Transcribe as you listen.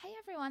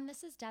everyone,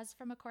 this is Des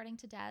from According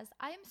to Des.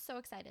 I am so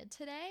excited.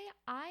 Today,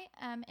 I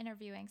am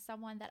interviewing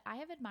someone that I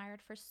have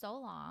admired for so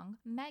long,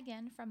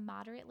 Megan from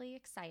Moderately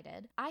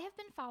Excited. I have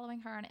been following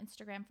her on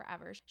Instagram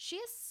forever. She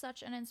is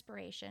such an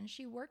inspiration.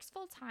 She works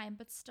full time,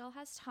 but still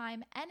has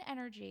time and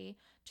energy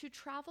to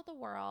travel the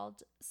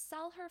world,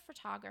 sell her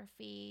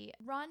photography,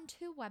 run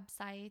 2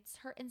 websites,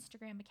 her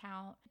Instagram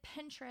account,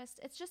 Pinterest.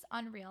 It's just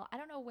unreal. I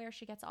don't know where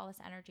she gets all this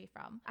energy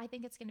from. I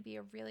think it's going to be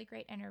a really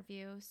great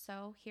interview.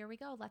 So here we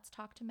go. Let's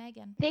talk to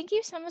Megan. Thank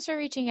you so much for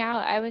reaching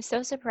out. I was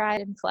so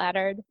surprised and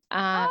flattered.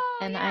 Oh,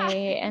 And I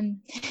yeah.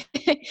 am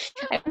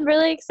I'm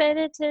really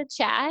excited to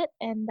chat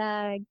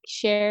and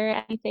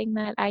share anything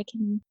that I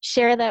can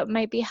share that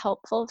might be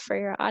helpful for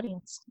your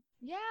audience.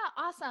 Yeah,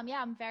 awesome. Yeah,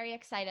 I'm very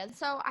excited.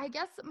 So, I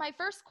guess my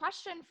first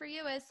question for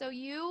you is, so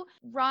you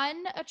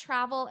run a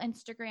travel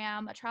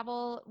Instagram, a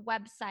travel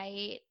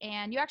website,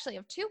 and you actually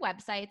have 2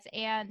 websites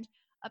and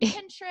a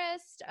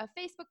Pinterest, a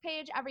Facebook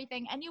page,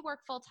 everything, and you work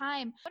full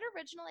time. What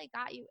originally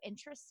got you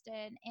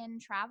interested in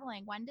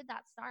traveling? When did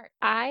that start?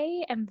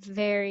 I am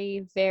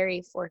very,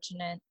 very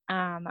fortunate.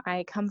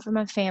 I come from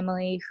a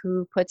family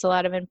who puts a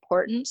lot of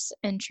importance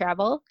in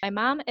travel. My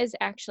mom is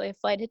actually a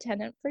flight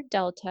attendant for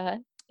Delta.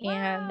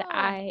 And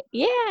Wow.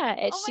 Oh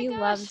my she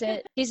loves gosh.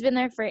 it. She's been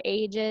there for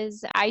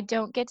ages. I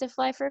don't get to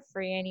fly for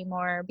free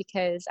anymore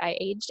because I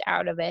aged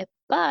out of it,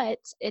 but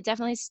it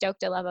definitely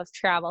stoked a love of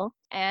travel.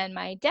 And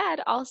my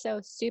dad also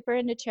super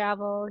into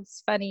travel.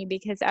 It's funny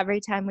because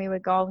every time we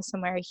would go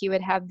somewhere, he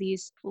would have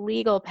these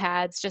legal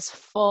pads just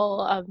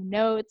full of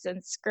notes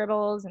and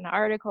scribbles and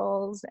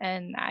articles.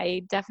 And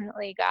I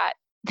definitely got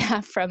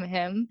that from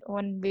him.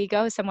 When we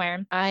go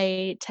somewhere,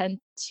 I tend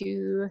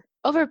to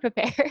over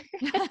prepare.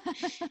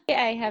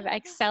 I have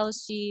Excel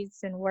sheets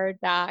and Word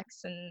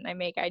docs and I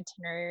make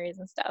itineraries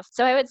and stuff.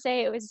 So I would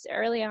say it was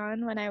early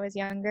on when I was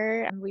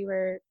younger. And we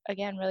were,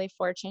 again, really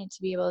fortunate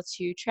to be able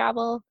to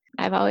travel.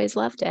 I've always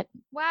loved it.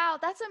 Wow,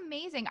 that's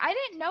amazing. I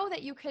didn't know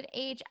that you could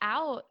age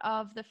out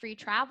of the free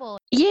travel.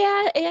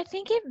 Yeah, I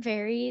think it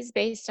varies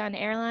based on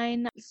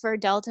airline. For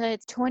Delta,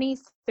 it's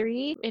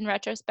 23. In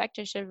retrospect,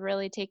 I should have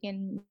really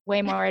taken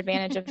way more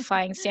advantage of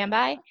flying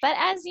standby. But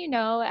as you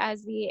know,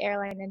 as the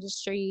airline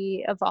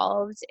industry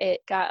evolved, it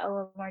got a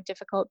little more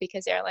difficult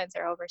because airlines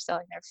are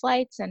overselling their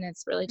flights, and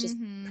it's really just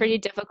pretty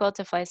Mhm. difficult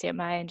to fly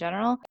standby in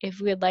general.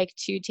 If we would like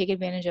to take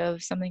advantage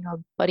of something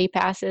called buddy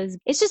passes,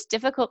 it's just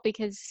difficult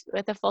because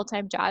with a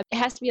full-time job, it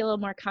has to be a little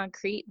more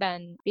concrete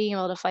than being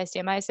able to fly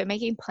standby. So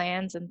making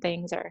plans and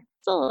things are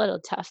it's a little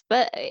tough,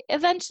 but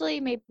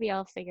eventually maybe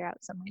I'll figure out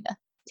some way to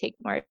take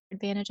more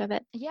advantage of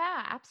it.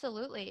 Yeah,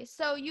 absolutely.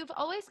 So you've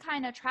always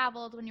kind of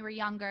traveled when you were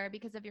younger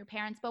because of your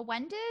parents, but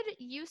when did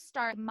you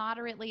start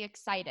Moderately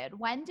Excited?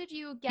 When did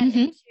you get hmm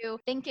into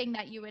thinking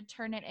that you would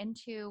turn it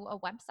into a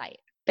website?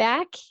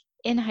 Back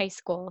in high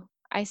school,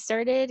 I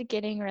started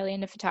getting really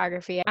into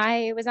photography.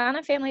 I was on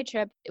a family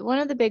trip. One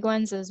of the big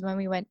ones is when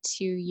we went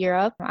to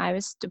Europe. I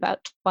was about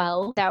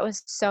 12. That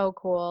was so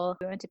cool.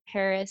 We went to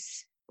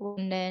Paris,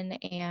 London,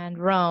 and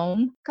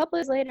Rome. A couple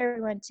years later,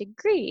 we went to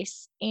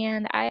Greece,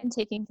 and I am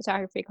taking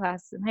photography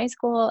classes in high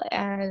school,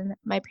 and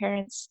my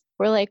parents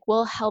were like,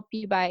 "We'll help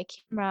you buy a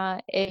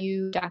camera if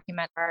you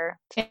document our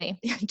family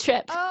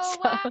trip." Oh,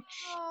 So wow.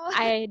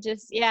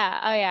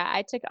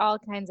 I took all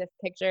kinds of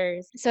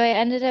pictures. So I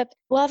ended up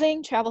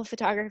loving travel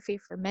photography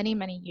for many,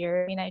 many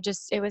years. I mean,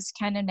 it was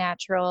kind of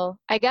natural.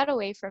 I got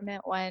away from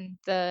it when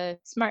the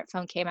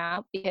smartphone came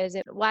out because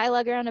why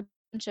lug around a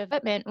bunch of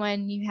equipment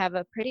when you have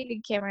a pretty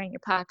good camera in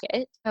your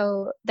pocket?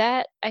 So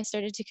that I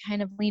started to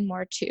kind of lean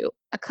more to.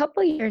 A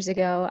couple years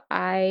ago,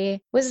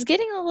 I was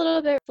getting a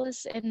little bit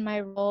restless in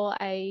my role.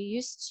 I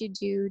used to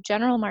do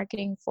general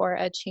marketing for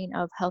a chain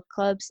of health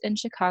clubs in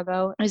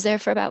Chicago. I was there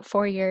for about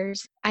 4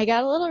 years. I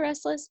got a little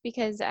restless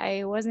because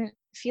I wasn't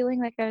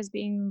feeling like I was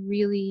being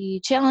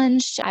really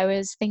challenged. I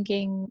was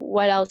thinking,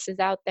 what else is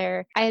out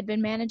there? I had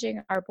been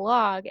managing our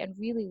blog and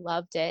really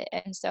loved it.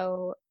 And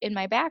so, in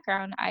my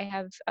background, I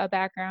have a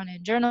background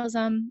in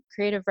journalism,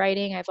 creative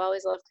writing. I've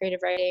always loved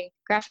creative writing,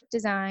 graphic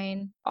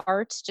design,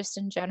 art, just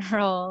in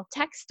general,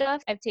 tech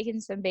stuff. I've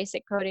taken some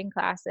basic coding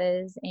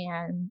classes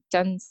and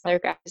done some other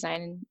graphic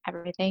design and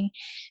everything.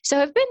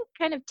 So I've been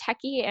kind of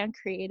techie and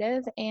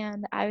creative.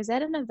 And I was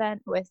at an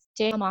event with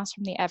Danielle Moss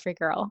from the Every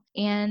Girl,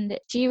 and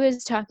she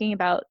was talking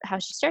about how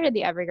she started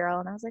the Every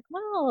Girl. And I was like,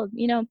 well,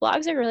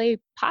 blogs are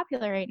really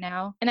popular right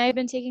now. And I've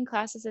been taking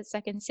classes at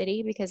Second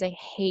City because I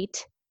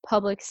hate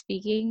public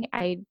speaking.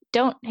 I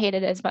don't hate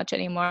it as much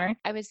anymore.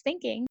 I was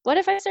thinking, what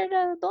if I started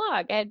a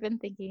blog? I had been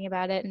thinking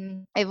about it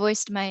and I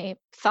voiced my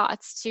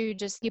thoughts to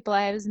just people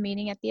I was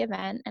meeting at the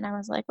event. And I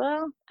was like,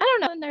 well, I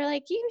don't know. And they're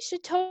like, you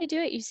should totally do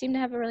it. You seem to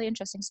have a really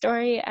interesting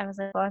story. I was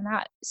like, well, I'm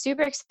not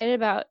super excited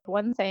about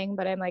one thing,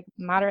 but I'm like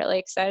moderately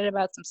excited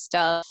about some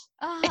stuff.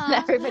 And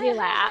everybody Uh-huh.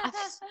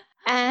 laughed.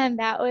 And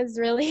that was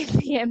really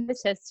the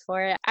impetus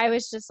for it. I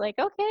was just like,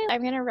 okay,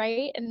 I'm going to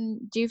write and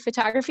do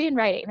photography and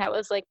writing. That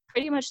was like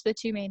pretty much the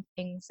two main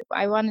things.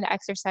 I wanted to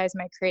exercise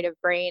my creative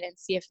brain and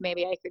see if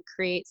maybe I could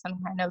create some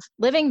kind of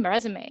living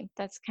resume.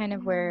 That's kind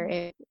of where Mm.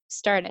 it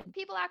started.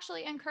 People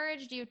actually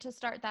encouraged you to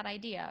start that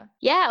idea.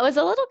 Yeah, it was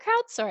a little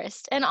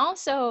crowdsourced. And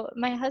also,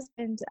 my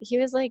husband, he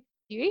was like,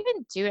 do you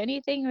even do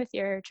anything with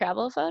your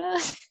travel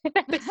photos? And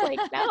I was like,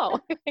 no,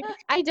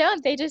 I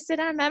don't. They just sit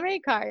on memory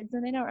cards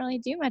and I don't really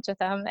do much with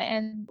them.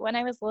 And when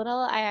I was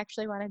little, I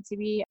actually wanted to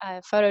be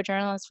a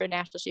photojournalist for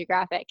National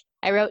Geographic.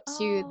 I wrote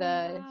to Oh,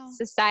 the wow.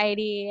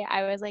 society.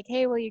 I was like,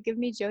 hey, will you give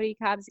me Jody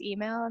Cobb's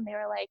email? And they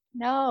were like,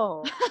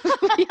 no,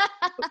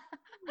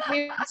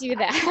 we don't do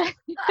that.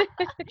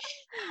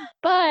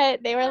 But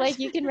they were like,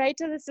 you can write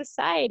to the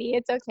society.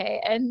 It's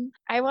okay. And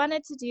I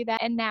wanted to do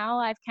that. And now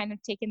I've kind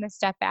of taken the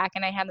step back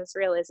and I had this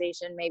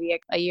realization maybe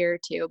a year or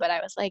two, but I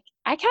was like,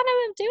 I kind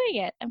of am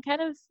doing it. I'm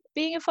kind of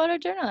being a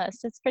photojournalist.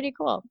 It's pretty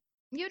cool.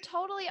 You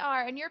totally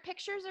are. And your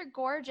pictures are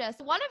gorgeous.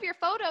 One of your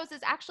photos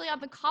is actually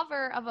on the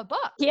cover of a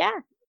book. Yeah,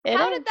 it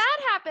How did is. that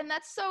happen?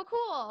 That's so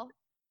cool.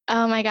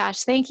 Oh my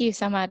gosh, thank you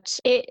so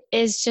much. It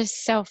is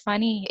just so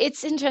funny.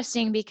 It's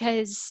interesting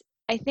because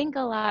I think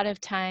a lot of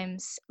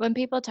times when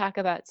people talk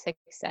about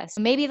success,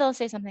 maybe they'll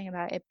say something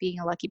about it being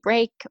a lucky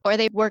break or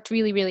they worked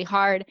really, really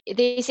hard.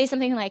 They say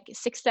something like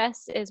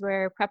success is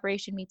where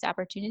preparation meets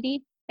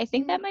opportunity. I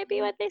think that might be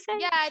Mhm. what they say.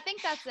 Yeah, I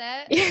think that's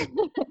it.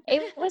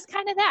 It was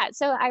kind of that.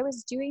 So I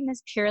was doing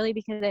this purely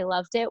because I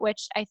loved it,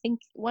 which I think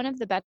one of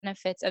the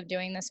benefits of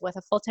doing this with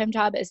a full-time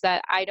job is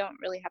that I don't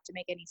really have to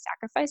make any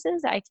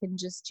sacrifices. I can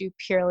just do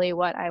purely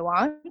what I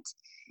want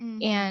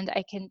Mhm. and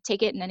I can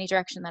take it in any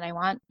direction that I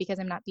want because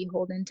I'm not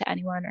beholden to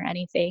anyone or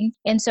anything.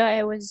 And so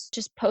I was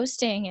just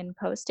posting and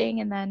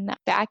posting. And then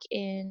back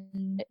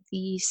in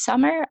the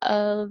summer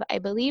of, I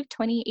believe,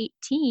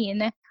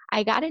 2018,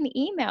 I got an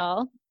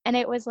email and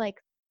it was like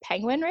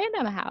Penguin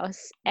Random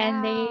House.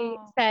 And they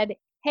Wow. said,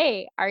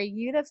 hey, are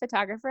you the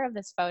photographer of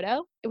this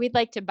photo? We'd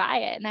like to buy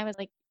it. And I was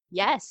like,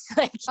 yes,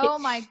 like Oh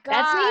my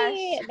that's gosh.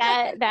 me.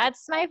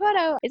 That's my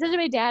photo. I said to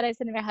my dad, I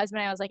said to my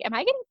husband, I was like, am I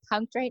getting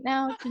punked right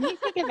now? Can you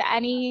think of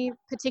any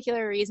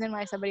particular reason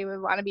why somebody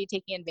would want to be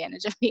taking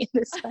advantage of me in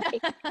this way?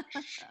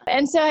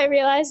 And so I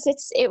realized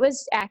it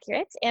was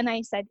accurate. And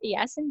I said,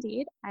 yes,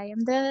 indeed, I am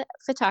the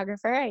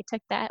photographer. I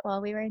took that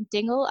while we were in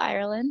Dingle,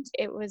 Ireland.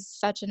 It was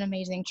such an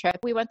amazing trip.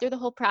 We went through the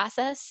whole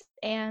process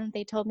and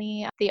they told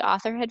me the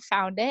author had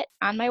found it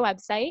on my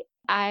website.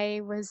 I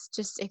was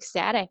just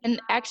ecstatic.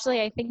 And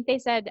actually, I think they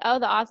said, oh,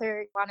 the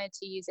author wanted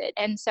to use it.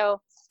 And so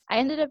I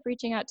ended up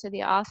reaching out to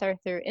the author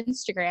through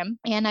Instagram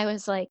and I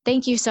was like,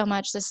 thank you so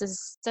much. This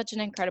is such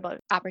an incredible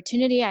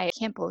opportunity. I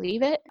can't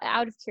believe it.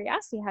 Out of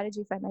curiosity, how did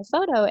you find my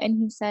photo? And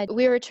he said,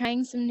 we were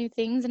trying some new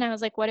things. And I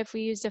was like, what if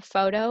we used a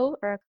photo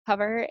or a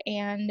cover?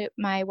 And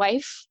my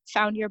wife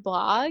found your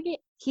blog.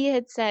 He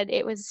had said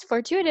it was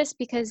fortuitous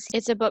because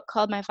it's a book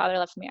called My Father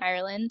Left Me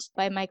Ireland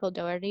by Michael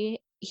Doherty.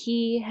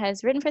 He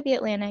has written for The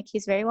Atlantic.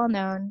 He's very well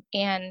known.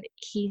 And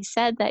he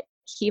said that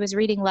he was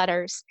reading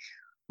letters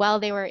while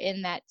they were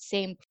in that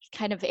same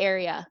kind of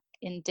area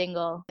in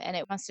Dingle, and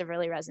it must have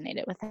really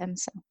resonated with him.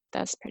 So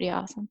that's pretty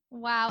awesome.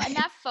 Wow. And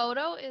that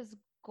photo is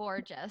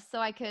gorgeous. So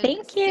I could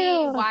Thank see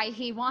you. why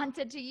he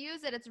wanted to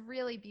use it. It's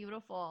really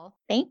beautiful.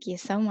 Thank you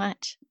so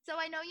much. So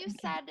I know you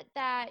Thank you. said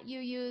that you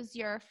use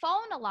your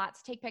phone a lot to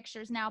take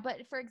pictures now,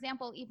 but for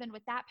example, even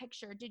with that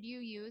picture, did you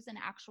use an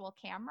actual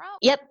camera?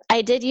 Yep,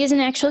 I did use an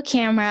actual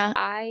camera.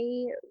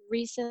 I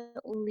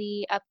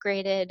recently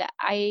upgraded.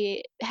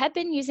 I had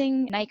been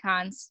using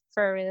Nikons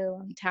for a really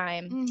long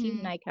time, Team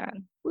Mm-hmm.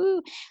 Nikon.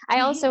 Woo. I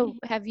also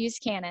have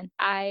used Canon.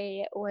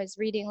 I was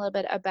reading a little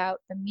bit about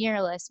the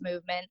mirrorless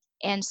movement,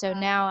 and so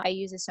now I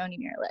use a Sony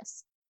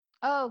mirrorless.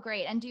 Oh,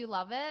 great. And do you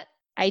love it?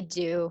 I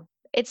do.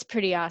 It's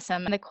pretty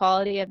awesome. The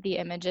quality of the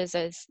images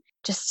is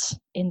just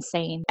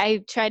insane.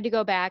 I tried to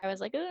go back. I was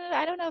like,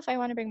 I don't know if I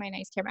want to bring my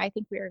nice camera. I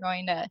think we were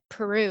going to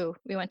Peru.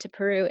 We went to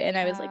Peru and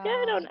I was like,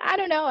 Oh. I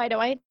don't know. I don't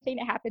want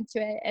anything to happen to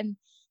it. And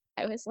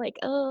I was like,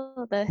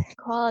 oh, the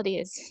quality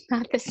is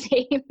not the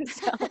same.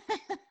 So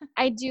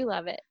I do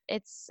love it.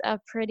 It's a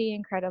pretty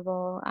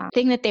incredible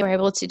thing that they were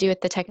able to do with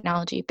the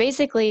technology.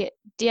 Basically,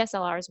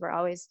 DSLRs were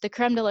always the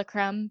creme de la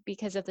creme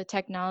because of the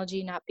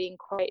technology not being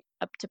quite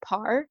up to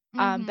par.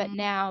 But Mm-hmm.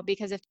 now,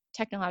 because of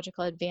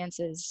technological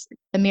advances,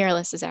 the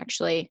mirrorless is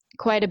actually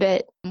quite a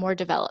bit more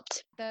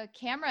developed. The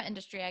camera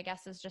industry, I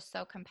guess, is just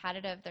so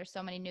competitive. There's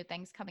so many new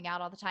things coming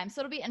out all the time. So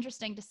it'll be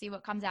interesting to see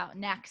what comes out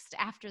next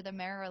after the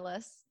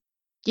mirrorless.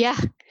 Yeah,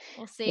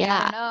 We'll see. I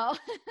yeah. don't know.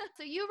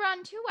 So you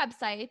run two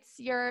websites,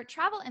 your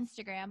travel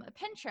Instagram, a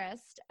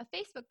Pinterest, a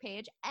Facebook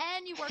page,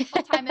 and you work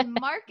full time in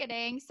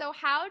marketing. So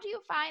how do you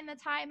find the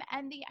time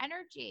and the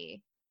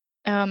energy?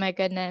 Oh my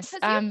goodness.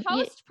 Because you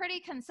post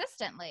pretty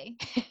consistently.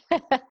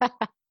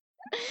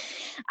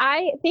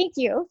 I thank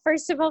you,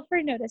 first of all,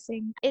 for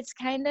noticing. It's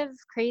kind of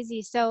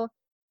crazy. So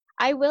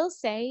I will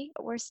say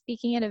we're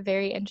speaking at a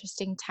very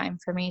interesting time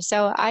for me.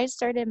 So I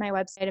started my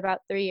website about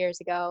 3 years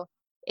ago.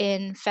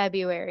 in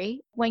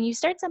February. When you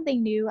start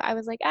something new, I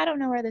was like, I don't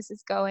know where this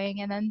is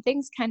going. And then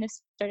things kind of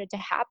started to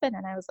happen.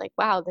 And I was like,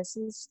 wow, this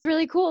is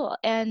really cool.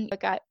 And it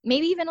got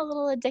maybe even a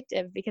little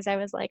addictive because I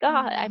was like,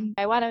 oh, Mhm.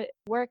 I want to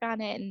work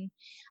on it and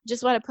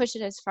just want to push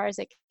it as far as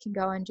it can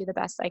go and do the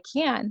best I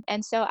can.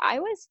 And so I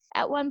was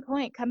at one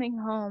point coming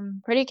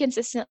home pretty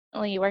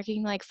consistently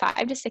working like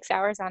 5 to 6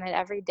 hours on it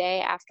every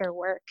day after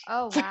work.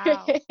 Oh,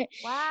 wow.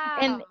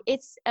 And Wow.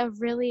 it's a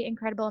really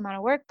incredible amount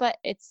of work, but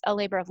it's a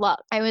labor of love.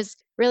 I was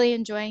really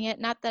enjoying it.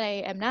 Not that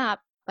I am not,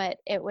 but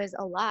it was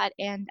a lot.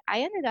 And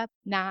I ended up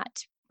not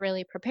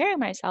really preparing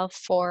myself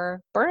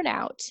for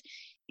burnout.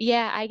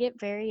 Yeah, I get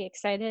very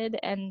excited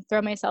and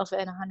throw myself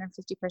in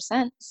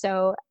 150%.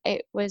 So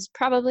it was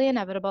probably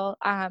inevitable.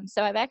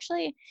 So I've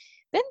actually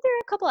been through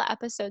a couple of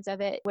episodes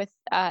of it with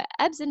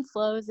ebbs and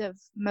flows of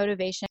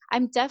motivation.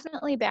 I'm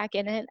definitely back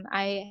in it.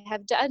 I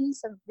have done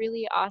some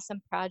really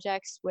awesome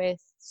projects with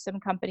some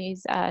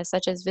companies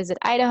such as Visit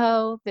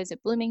Idaho,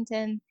 Visit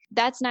Bloomington.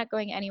 That's not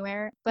going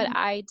anywhere, but Mhm.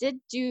 I did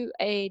do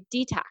a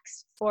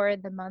detox for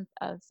the month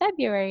of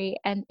February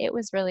and it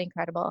was really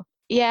incredible.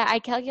 Yeah, I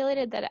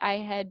calculated that I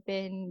had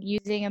been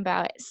using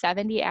about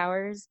 70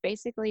 hours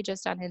basically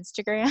just on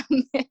Instagram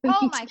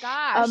Oh and my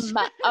gosh.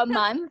 a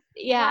month.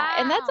 Yeah,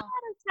 and that's a Wow.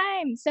 lot of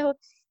time. So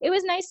it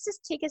was nice to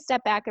take a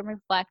step back and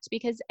reflect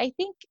because I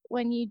think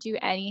when you do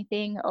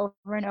anything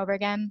over and over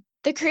again,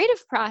 the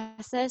creative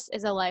process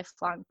is a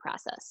lifelong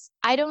process.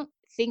 I don't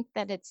think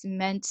that it's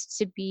meant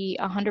to be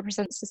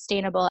 100%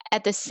 sustainable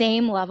at the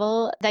same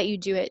level that you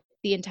do it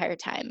the entire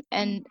time.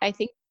 And I Mhm.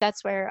 think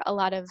that's where a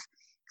lot of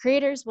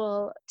creators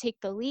will take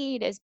the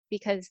lead is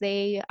because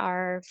they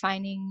are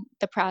finding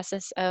the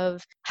process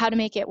of how to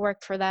make it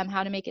work for them,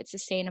 how to make it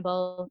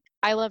sustainable.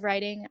 I love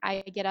writing.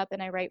 I get up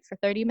and I write for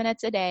 30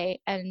 minutes a day,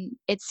 and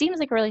it seems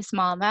like a really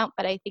small amount,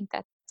 but I think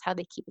that's how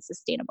they keep it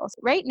sustainable. So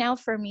right now,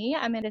 for me,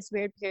 I'm in this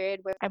weird period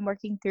where I'm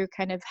working through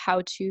kind of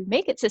how to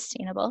make it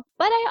sustainable,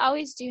 but I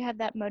always do have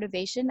that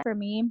motivation. For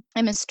me,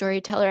 I'm a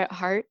storyteller at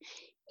heart,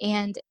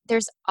 and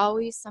there's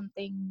always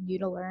something new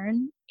to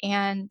learn,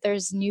 and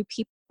there's new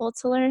people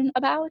to learn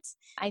about.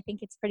 I think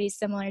it's pretty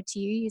similar to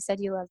you. You said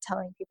you love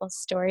telling people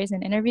stories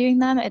and interviewing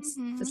them. It's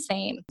the Mhm.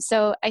 same.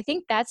 So I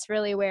think that's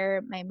really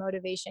where my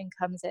motivation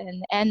comes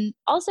in. And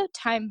also,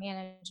 time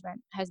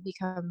management has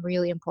become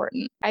really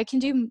important. I can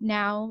do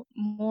now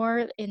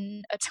more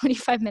in a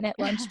 25-minute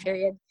lunch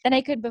period than I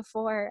could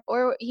before,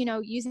 or,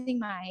 using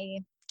my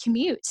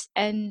commute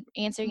and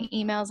answering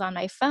Mhm. emails on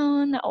my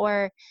phone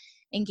or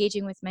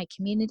engaging with my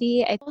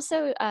community. I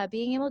also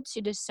being able to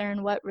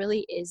discern what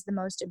really is the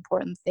most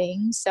important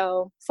thing.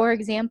 So, for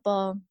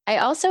example, I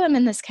also am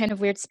in this kind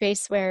of weird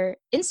space where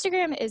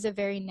Instagram is a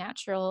very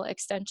natural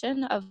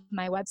extension of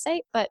my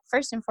website. But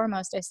first and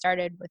foremost, I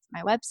started with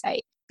my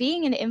website.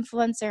 Being an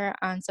influencer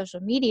on social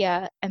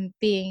media and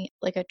being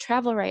like a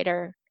travel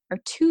writer are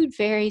two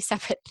very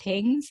separate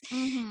things.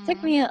 Took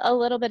Mhm. me a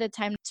little bit of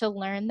time to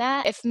learn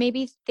that. If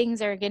maybe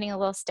things are getting a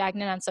little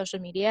stagnant on social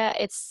media,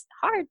 it's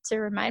hard to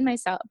remind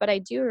myself, but I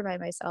do remind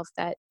myself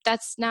that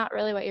that's not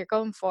really what you're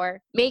going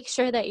for. Make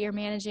sure that you're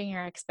managing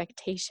your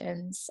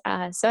expectations.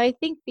 So I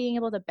think being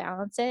able to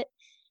balance it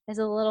is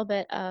a little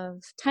bit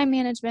of time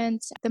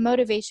management, the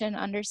motivation,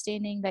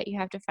 understanding that you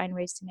have to find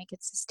ways to make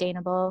it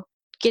sustainable.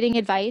 Getting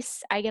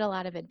advice. I get a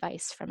lot of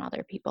advice from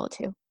other people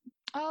too.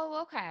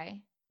 Oh,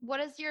 okay. What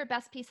is your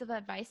best piece of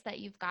advice that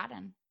you've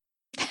gotten?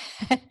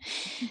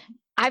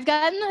 I've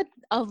gotten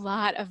a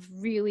lot of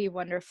really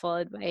wonderful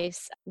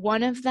advice.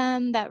 One of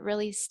them that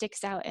really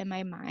sticks out in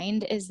my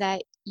mind is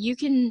that you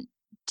can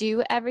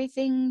do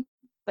everything,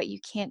 but you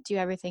can't do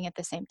everything at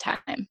the same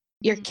time.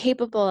 You're Mm.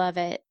 capable of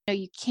it.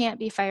 You can't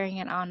be firing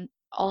it on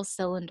all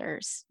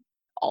cylinders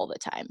all the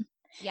time.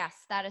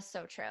 Yes, that is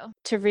so true.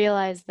 To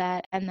realize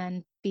that and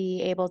then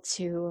be able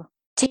to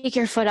take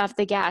your foot off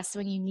the gas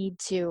when you need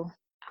to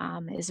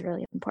is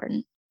really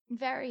important.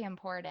 Very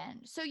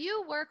important. So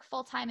you work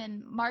full time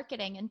in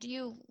marketing, and do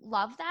you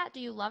love that? Do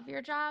you love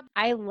your job?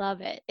 I love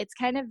it. It's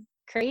kind of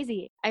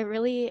crazy. I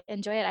really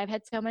enjoy it. I've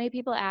had so many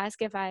people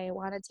ask if I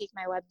want to take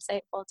my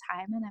website full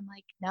time, and I'm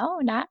like, no,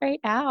 not right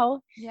now.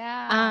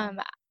 Yeah.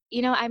 Um,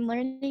 I'm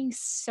learning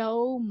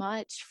so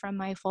much from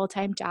my full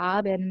time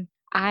job, and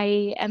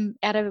I am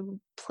at a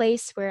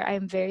place where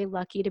I'm very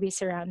lucky to be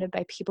surrounded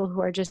by people who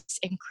are just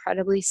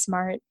incredibly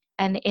smart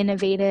and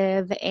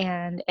innovative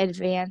and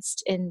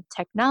advanced in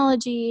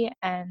technology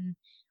and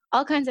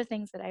all kinds of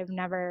things that I've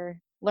never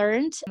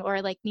learned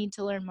or like need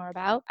to learn more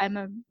about. I'm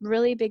a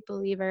really big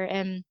believer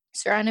in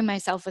surrounding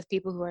myself with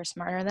people who are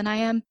smarter than I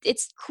am.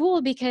 It's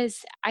cool because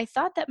I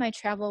thought that my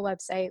travel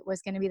website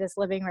was going to be this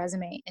living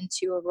resume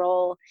into a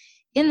role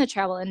in the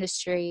travel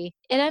industry.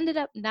 It ended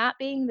up not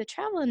being the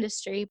travel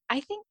industry.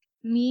 I think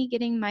me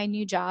getting my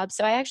new job.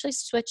 So I actually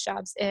switched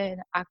jobs in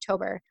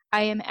October.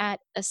 I am at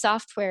a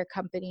software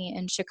company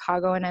in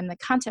Chicago and I'm the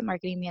content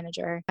marketing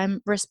manager.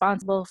 I'm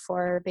responsible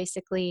for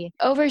basically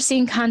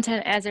overseeing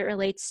content as it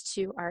relates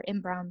to our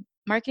inbound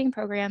marketing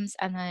programs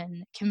and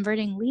then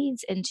converting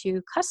leads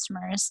into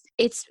customers.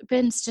 It's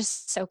been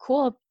just so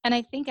cool. And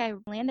I think I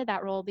landed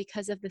that role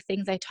because of the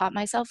things I taught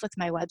myself with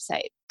my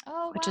website,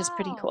 Oh, which is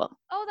pretty wow. cool.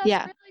 Oh, that's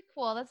Yeah. really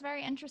cool. That's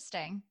very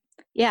interesting.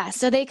 Yeah,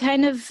 so they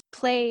kind of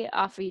play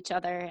off of each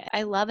other.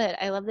 I love it.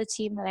 I love the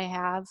team that I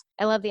have.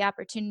 I love the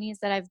opportunities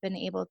that I've been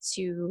able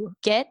to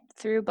get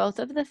through both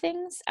of the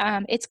things.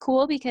 It's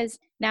cool because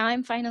now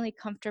I'm finally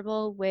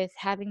comfortable with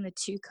having the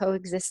two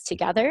coexist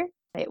together.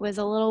 It was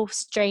a little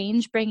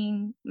strange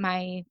bringing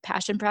my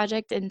passion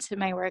project into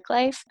my work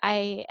life.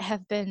 I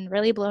have been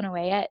really blown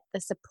away at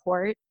the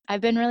support.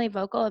 I've been really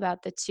vocal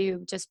about the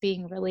two just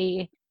being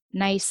really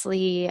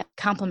nicely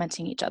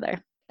complementing each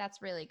other. That's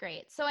really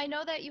great. So I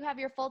know that you have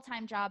your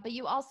full-time job, but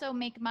you also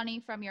make money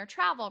from your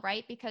travel,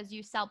 right? Because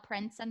you sell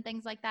prints and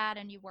things like that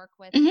and you work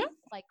with Mhm.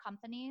 like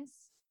companies.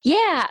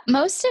 Yeah,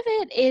 most of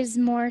it is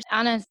more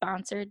on a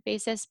sponsored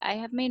basis. I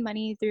have made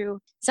money through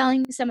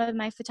selling some of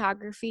my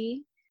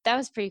photography. That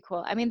was pretty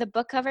cool. I mean, the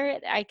book cover,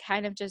 I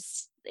kind of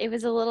just, it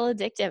was a little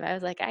addictive. I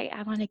was like, I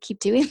want to keep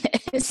doing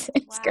this.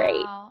 It's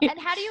great. Wow. And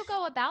how do you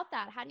go about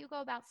that? How do you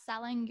go about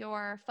selling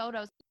your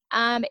photos?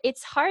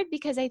 It's hard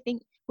because I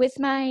think with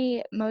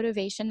my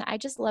motivation, I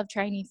just love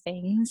trying new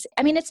things.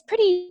 I mean, it's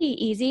pretty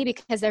easy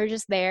because they're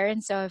just there.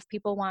 And so if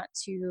people want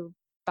to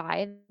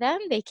buy them,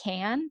 they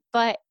can.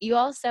 But you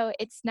also,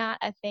 it's not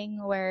a thing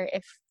where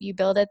if you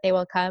build it, they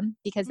will come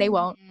because they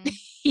won't. Mhm.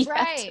 you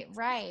have to Right,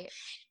 right.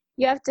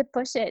 you have to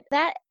push it.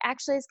 That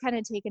actually is kind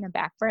of taken a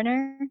back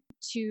burner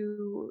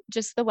to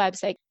just the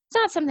website. It's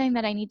not something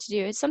that I need to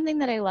do. It's something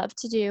that I love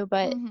to do,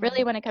 but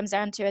really Mhm. when it comes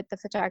down to it, the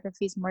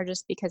photography is more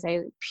just because I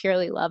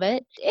purely love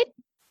it. It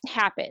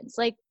happens.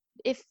 Like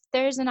if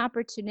there's an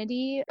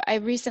opportunity, I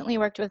recently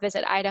worked with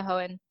Visit Idaho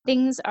and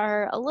things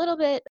are a little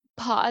bit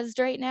paused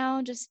right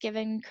now, just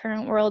given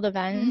current world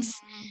events.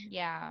 Mhm.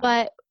 Yeah.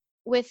 But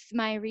with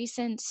my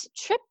recent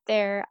trip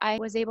there, I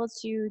was able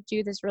to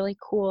do this really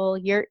cool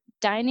yurt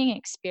dining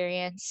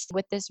experience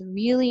with this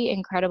really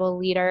incredible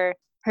leader.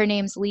 Her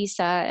name's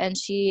Lisa, and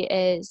she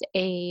is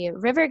a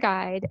river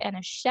guide and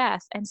a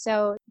chef. And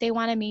so they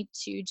wanted me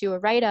to do a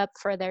write up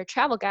for their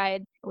travel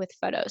guide with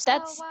photos. Oh,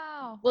 That's,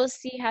 wow. we'll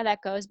see how that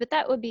goes, but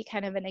that would be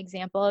kind of an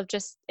example of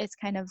just, it's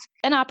kind of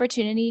an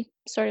opportunity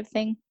sort of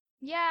thing.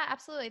 Yeah,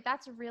 absolutely.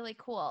 That's really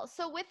cool.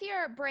 So, with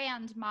your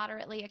brand,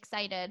 Moderately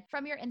Excited,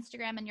 from your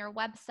Instagram and your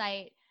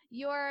website,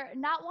 you're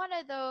not one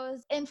of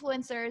those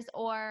influencers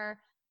or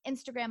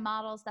Instagram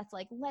models that's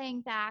like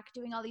laying back,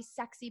 doing all these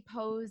sexy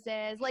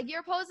poses. Like,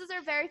 your poses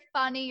are very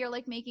funny. You're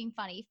like making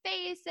funny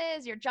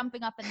faces, you're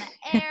jumping up in the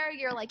air,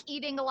 you're like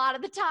eating a lot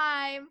of the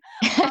time.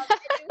 And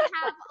you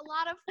have a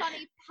lot of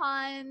funny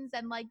puns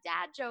and like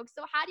dad jokes.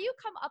 So, how do you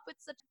come up with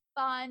such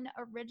fun,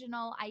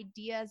 original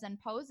ideas and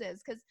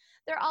poses? Because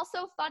they're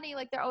also funny.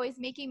 Like they're always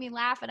making me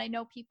laugh. And I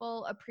know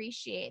people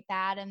appreciate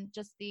that and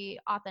just the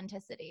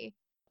authenticity.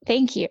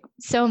 Thank you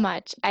so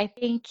much. I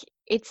think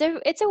it's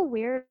a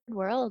weird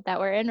world that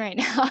we're in right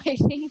now. I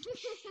think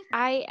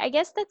I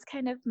guess that's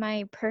kind of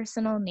my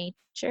personal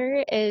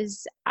nature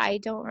is I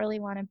don't really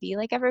want to be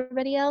like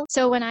everybody else.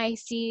 So when I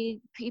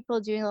see people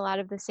doing a lot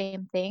of the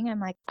same thing, I'm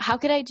like, how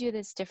could I do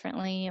this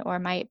differently or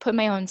might put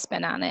my own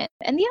spin on it?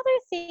 And the other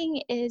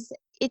thing is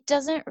it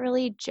doesn't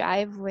really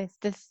jive with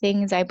the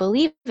things I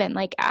believe in.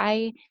 Like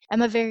I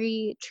am a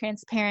very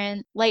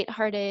transparent,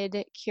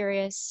 lighthearted,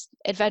 curious,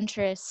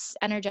 adventurous,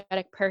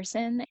 energetic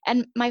person.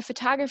 And my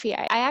photography,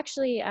 I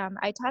actually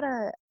I taught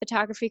a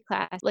photography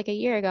class like a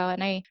year ago,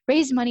 and I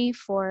raised money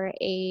for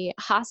a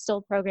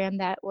hostel program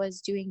that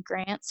was doing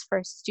grants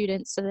for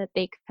students so that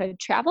they could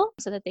travel,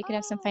 so that they could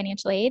have some Oh,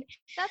 financial aid.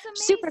 that's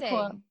Super cool.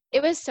 amazing.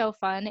 It was so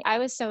fun. I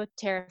was so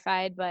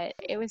terrified, but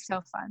it was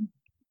so fun.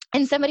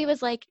 And somebody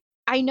was like,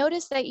 I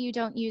noticed that you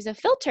don't use a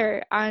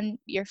filter on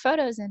your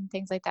photos and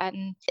things like that.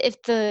 And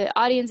if the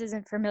audience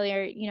isn't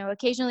familiar,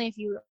 occasionally if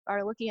you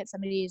are looking at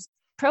somebody's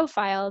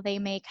profile, they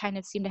may kind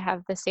of seem to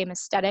have the same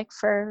aesthetic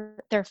for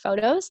their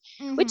photos,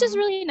 which is Mm-hmm.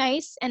 really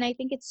nice. And I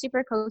think it's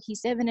super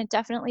cohesive and it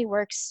definitely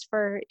works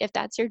for if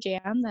that's your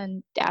jam,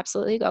 then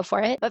absolutely go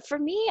for it. But for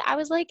me, I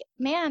was like,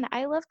 man,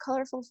 I love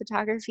colorful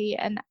photography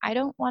and I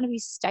don't want to be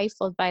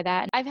stifled by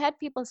that. I've had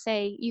people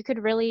say you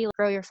could really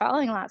grow your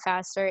following a lot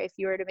faster if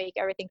you were to make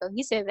everything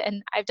cohesive.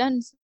 And I've done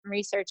some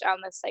research on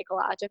the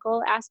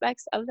psychological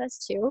aspects of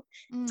this too.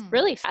 It's Mm.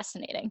 really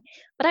fascinating.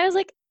 But I was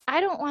like,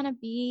 I don't want to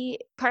be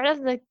part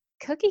of the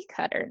cookie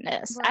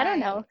cutterness. I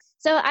don't know. Right.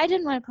 So I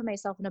didn't want to put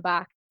myself in a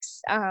box.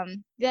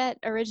 That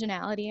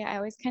originality, I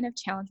always kind of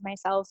challenged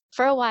myself.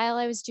 For a while,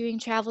 I was doing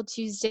Travel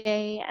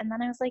Tuesday, and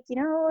then I was like,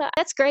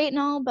 that's great and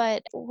all,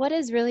 but what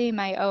is really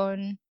my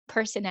own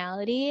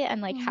personality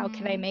and like how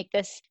can I Mm-hmm. make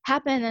this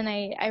happen? And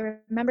I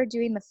remember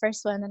doing the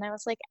first one, and I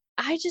was like,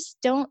 I just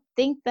don't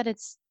think that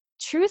it's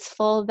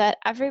truthful that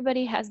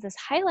everybody has this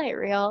highlight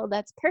reel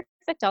that's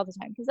perfect all the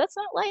time because that's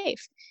not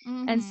life.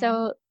 And Mm-hmm.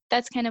 so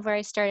that's kind of where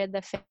I started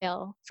the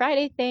Fail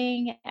Friday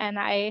thing, and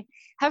I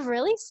have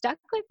really stuck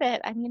with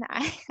it. I mean,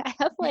 I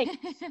have like,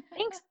 I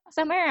think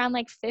somewhere around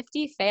like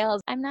 50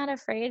 fails. I'm not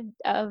afraid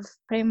of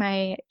putting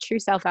my true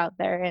self out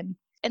there and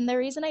And the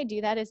reason I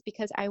do that is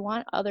because I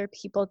want other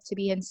people to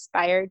be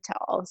inspired to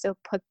also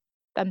put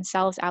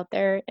themselves out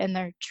there in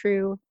their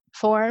true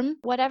form,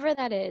 whatever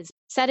that is.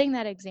 Setting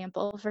that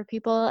example for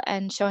people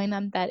and showing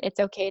them that it's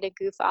okay to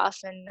goof off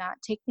and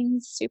not take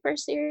things super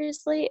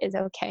seriously is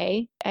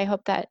okay. I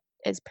hope that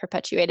is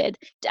perpetuated.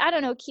 I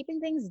don't know, keeping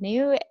things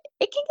new, it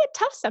can get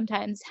tough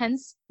sometimes.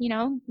 Hence,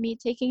 me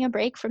taking a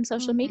break from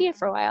social media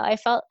for Mhm. a while. I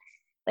felt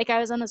like I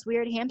was on this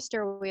weird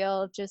hamster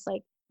wheel of just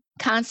like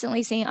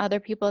constantly seeing other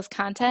people's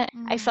content.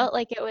 I Mhm. felt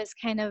like it was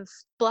kind of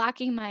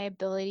blocking my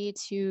ability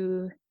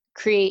to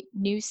create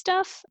new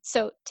stuff.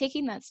 So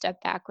taking that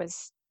step back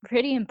was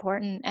pretty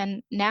important.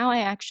 And now I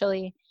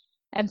actually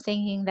am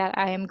thinking that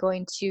I am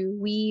going to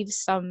weave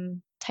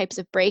some types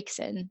of breaks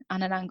in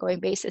on an ongoing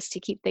basis to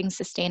keep things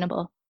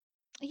sustainable.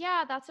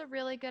 Yeah, that's a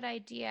really good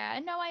idea.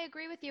 And no, I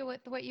agree with you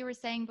with what you were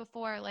saying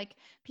before. Like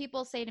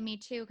people say to me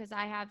too, because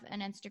I have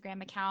an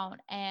Instagram account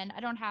and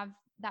I don't have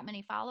that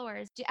many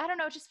followers. I don't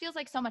know, it just feels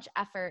like so much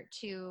effort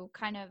to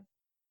kind of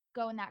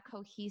go in that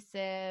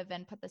cohesive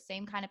and put the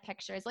same kind of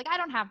pictures. Like I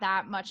don't have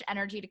that much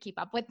energy to keep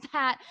up with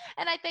that.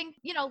 And I think,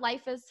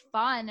 life is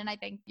fun. And I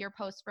think your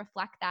posts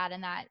reflect that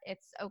and that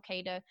it's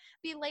okay to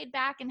be laid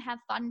back and have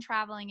fun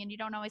traveling. And you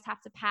don't always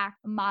have to pack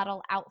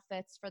model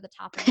outfits for the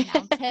top of the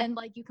mountain.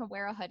 Like you can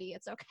wear a hoodie.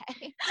 It's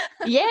okay.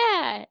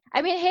 Yeah.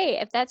 I mean, hey,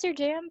 if that's your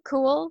jam,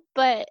 cool,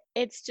 but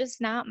it's just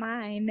not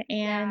mine.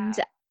 And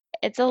Yeah.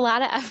 it's a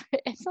lot of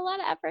effort. It's a lot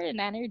of effort and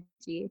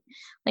energy,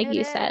 like It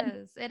you said.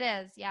 is. It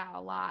is. Yeah,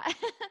 a lot.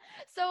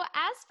 So,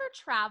 as for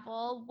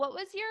travel, what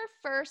was your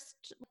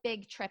first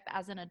big trip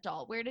as an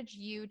adult? Where did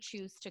you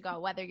choose to go,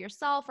 whether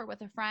yourself or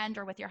with a friend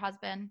or with your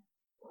husband?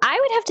 I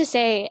would have to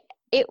say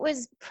it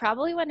was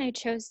probably when I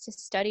chose to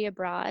study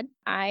abroad.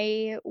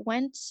 I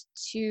went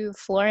to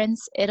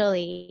Florence,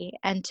 Italy,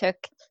 and took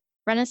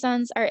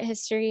Renaissance art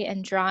history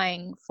and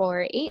drawing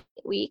for 8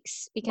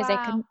 weeks because I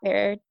Wow. couldn't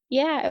bear.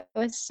 Yeah, it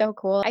was so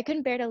cool. I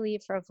couldn't bear to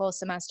leave for a full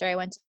semester. I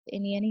went to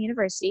Indiana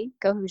University,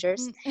 go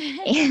Hoosiers. Mm.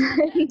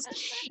 And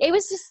it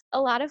was just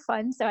a lot of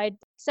fun. So I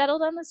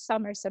settled on the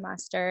summer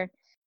semester.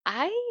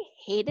 I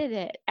hated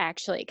it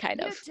actually,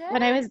 kind You of,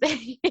 when I did? was there.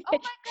 Oh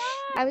my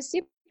God. I was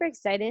super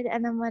excited,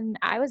 and then when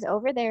I was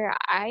over there,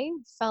 I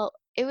felt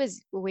it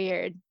was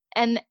weird,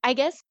 and I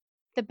guess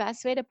the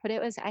best way to put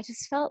it was I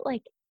just felt,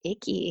 like,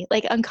 icky,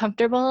 like,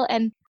 uncomfortable,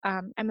 and,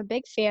 I'm a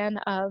big fan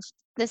of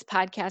this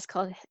podcast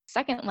called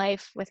Second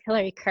Life with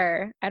Hillary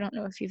Kerr. I don't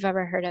know if you've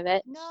ever heard of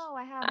it. No,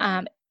 I Um,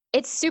 haven't.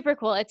 it's super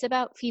cool. It's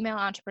about female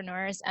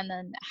entrepreneurs and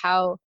then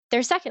how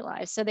their second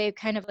lives. So they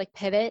kind of like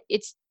pivot.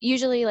 It's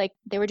usually like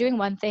they were doing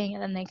one thing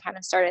and then they kind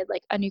of started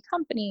like a new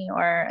company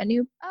or a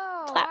new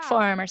Oh, wow.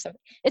 platform or something.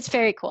 It's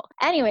very cool.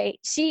 Anyway,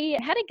 she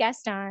had a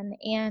guest on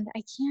and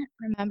I can't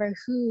remember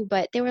who,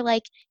 but they were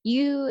like,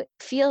 you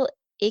feel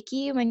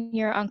icky when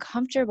you're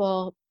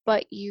uncomfortable,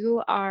 but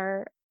you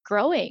are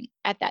growing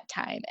at that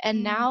time. And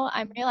Mm. now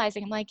I'm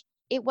realizing I'm like,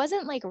 it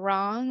wasn't like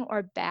wrong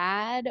or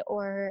bad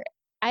or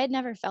I had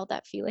never felt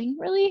that feeling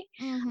really.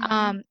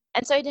 Mhm.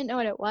 And so I didn't know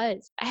what it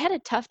was. I had a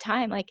tough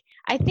time. Like,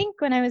 I think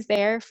when I was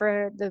there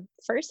for the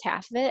first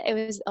half of it, it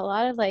was a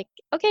lot of like,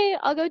 okay,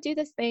 I'll go do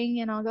this thing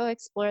and I'll go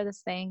explore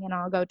this thing and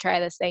I'll go try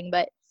this thing.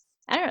 But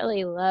I don't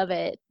really love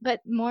it.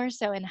 But more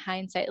so in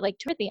hindsight, like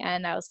toward the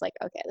end, I was like,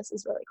 okay, this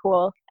is really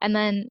cool. And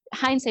then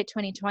hindsight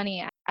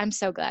 2020, I'm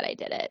so glad I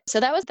did it. So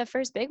that was the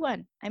first big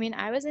one. I mean,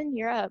 I was in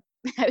Europe.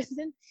 I was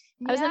in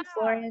I was Yeah. in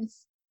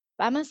Florence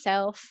by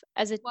myself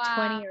as a Wow.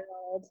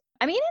 20-year-old.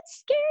 I mean, it's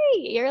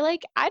scary. You're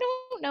like, I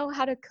don't know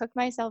how to cook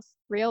myself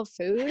real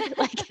food.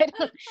 Like, I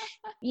don't,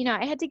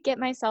 I had to get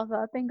myself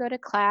up and go to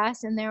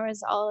class, and there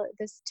was all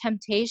this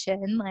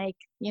temptation, like,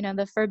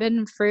 the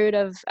forbidden fruit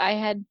of I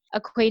had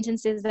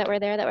acquaintances that were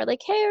there that were like,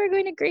 hey, we're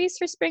going to Greece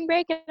for spring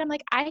break. And I'm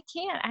like, I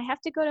can't. I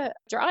have to go to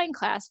drawing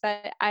class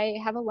that I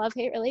have a love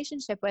hate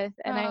relationship with.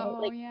 And I Oh,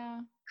 like yeah.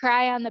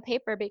 cry on the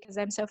paper because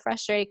I'm so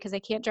frustrated because I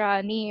can't draw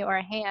a knee or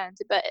a hand,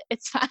 but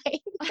it's fine.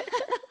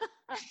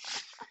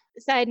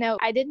 Side note,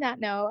 I did not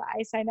know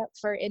I signed up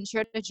for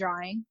intro to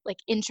drawing, like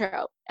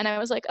intro. And I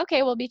was like,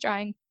 okay, we'll be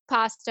drawing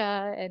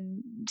pasta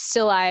and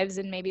still lives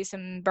and maybe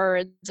some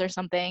birds or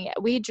something.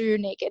 We drew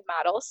naked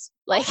models.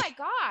 Oh Like, my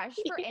gosh,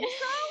 for intro?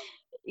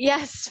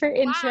 yes, for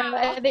intro.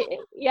 Wow.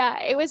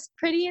 Yeah, it was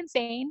pretty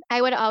insane.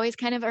 I would always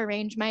kind of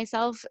arrange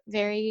myself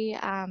very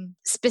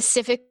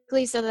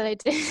specifically so that I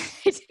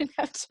didn't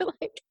have to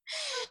like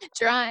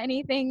draw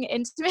anything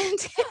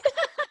intimate.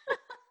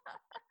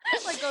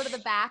 Like go to the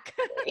back.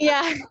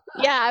 Yeah.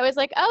 Yeah, I was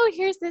like, "Oh,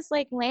 here's this,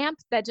 like, lamp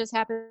that just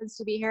happens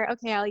to be here.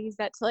 Okay, I'll use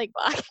that to, like,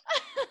 block."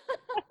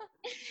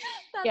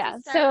 That's Yeah,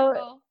 so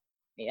hysterical.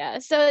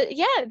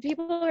 yeah,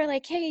 people were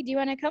like, "Hey, do you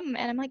wanna come?"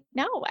 And I'm like,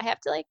 "No, I have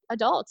to, like,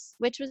 adults,"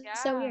 which was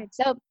so Yeah. weird.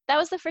 So, that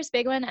was the first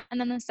big one,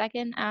 and then the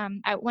second,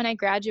 when I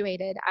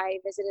graduated, I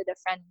visited a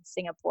friend in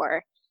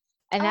Singapore,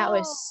 and that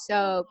was Oh, cool.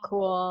 so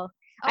cool.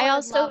 Oh, I I would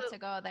also love to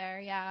go there.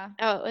 Yeah.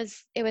 Oh,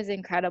 it was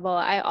incredible.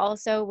 I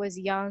also was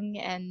young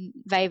and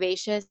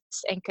vivacious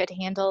and could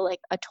handle like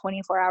a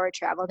 24-hour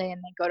travel day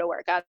and then go to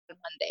work on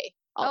Monday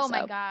Oh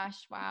my also.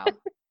 gosh. Wow.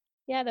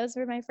 Yeah, those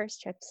were my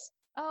first trips.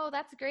 Oh,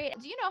 that's great.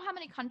 Do you know how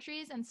many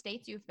countries and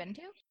states you've been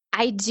to?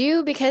 I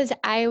do because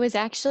I was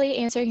actually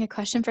answering a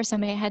question for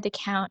somebody I had to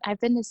count. I've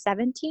been to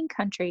 17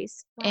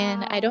 countries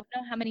and I don't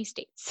Wow. know how many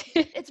states.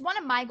 It's one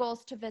of my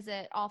goals to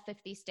visit all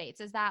 50 states.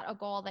 Is that a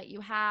goal that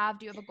you have?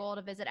 Do you have a goal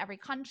to visit every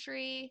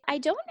country? I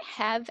don't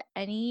have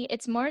any.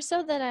 It's more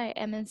so that I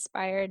am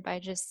inspired by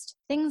just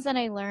things that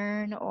I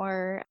learn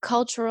or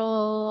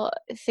cultural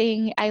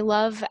thing. I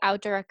love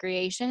outdoor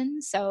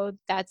recreation, so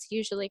that's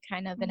usually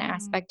kind of an Mhm.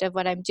 aspect of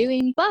what I'm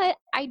doing. But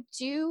I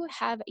do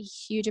have a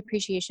huge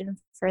appreciation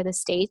for the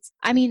States.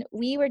 I mean,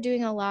 we were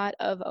doing a lot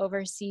of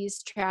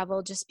overseas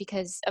travel just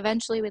because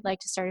eventually we'd like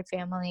to start a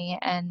family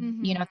and,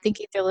 Mhm.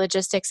 thinking through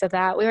logistics of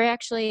that. We were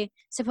actually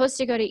supposed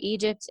to go to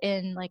Egypt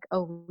in like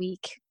a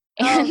week.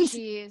 Oh, And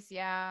geez,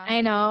 yeah.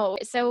 I know.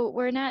 So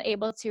we're not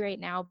able to right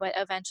now, but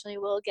eventually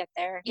we'll get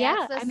there. Yeah,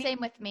 it's Yeah, the I same mean,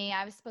 with me.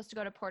 I was supposed to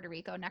go to Puerto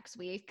Rico next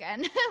week,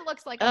 and it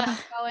looks like I'm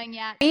not going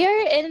yet. we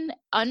are in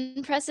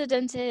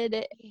unprecedented,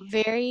 Yeah,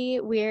 very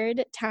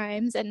weird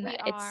times, and we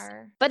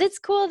are. but it's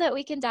cool that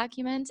we can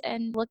document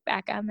and look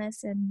back on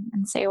this and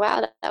say,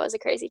 wow, that was a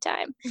crazy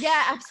time.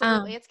 Yeah,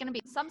 absolutely. Um, It's gonna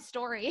be some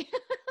story.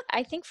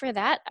 I think for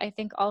that, I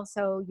think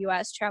also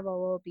US travel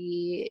will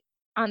be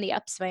on the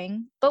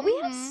upswing. But we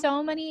have Mhm.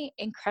 so many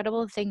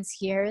incredible things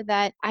here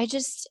that I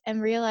just am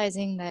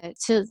realizing that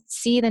to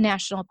see the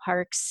national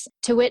parks,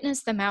 to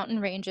witness the mountain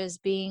ranges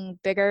being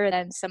bigger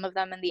than some of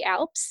them in the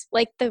Alps,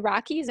 like the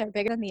Rockies are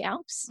bigger than the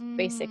Alps, Mm.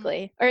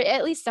 basically, or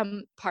at least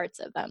some parts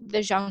of them.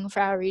 The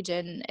Jungfrau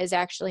region is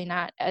actually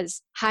not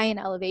as high in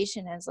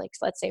elevation as, like,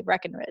 let's say,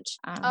 Breckenridge.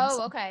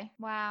 Oh, okay.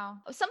 Wow.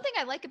 Something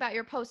I like about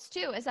your posts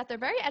too is that they're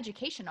very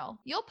educational.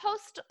 You'll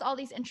post all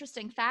these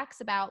interesting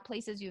facts about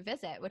places you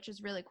visit, which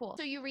is really cool.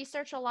 So you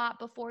research a lot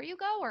before you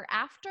go or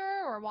after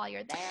or while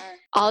you're there?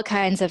 All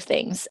kinds of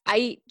things.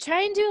 I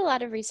try and do a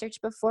lot of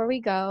research before we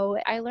go.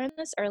 I learned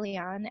this early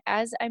on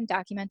as I'm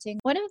documenting.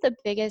 One of the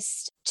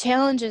biggest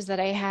challenges that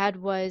I had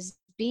was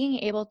being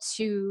able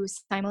to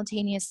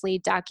simultaneously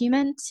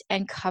document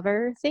and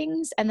cover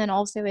things and then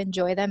also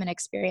enjoy them and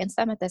experience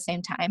them at the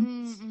same time.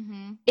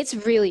 Mm-hmm. It's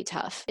really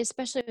tough,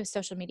 especially with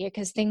social media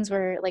because things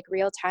were like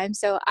real time.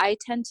 So I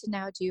tend to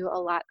now do a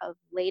lot of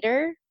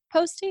later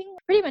posting.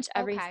 Pretty much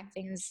Okay.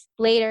 everything's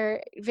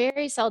later.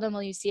 Very seldom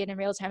will you see it in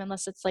real time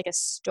unless it's like a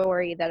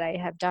story that I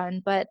have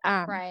done. But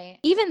Right.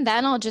 even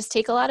then, I'll just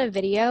take a lot of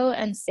video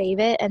and save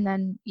it and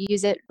then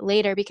use it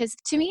later because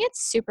to me,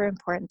 it's super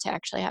important to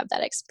actually have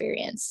that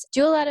experience.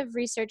 Do a lot of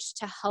research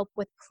to help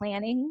with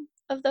planning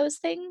of those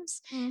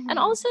things. And Mm-hmm.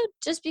 also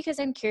just because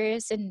I'm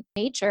curious in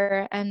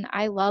nature and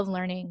I love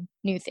learning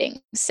new things.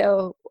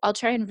 So I'll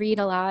try and read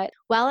a lot.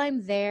 While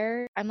I'm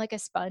there, I'm like a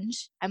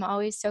sponge. I'm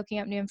always soaking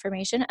up new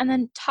information and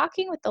then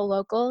talking with the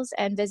locals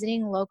and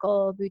visiting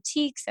local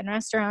boutiques and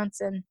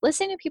restaurants and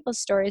listening to people's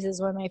stories is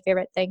one of my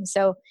favorite things.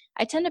 So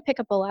I tend to pick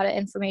up a lot of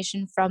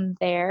information from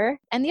there.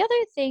 And the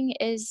other thing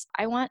is,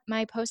 I want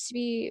my posts to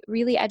be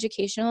really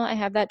educational. I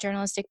have that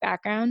journalistic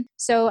background.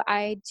 So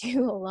I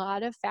do a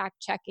lot of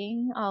fact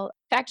checking. I'll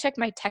fact check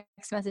my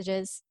text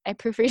messages. I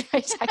proofread my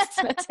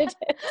text messages.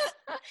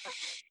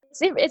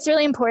 It's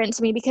really important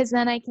to me because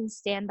then I can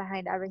stand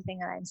behind everything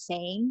that I'm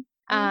saying.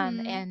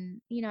 Mm-hmm.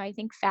 And, I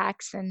think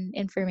facts and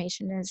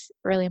information is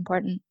really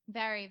important.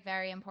 Very,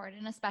 very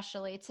important,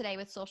 especially today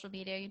with social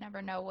media. You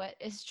never know what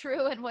is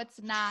true and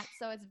what's not.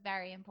 So it's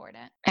very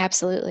important.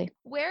 Absolutely.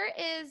 Where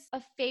is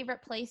a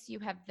favorite place you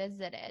have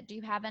visited? Do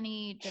you have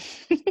any just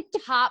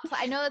top?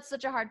 I know that's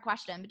such a hard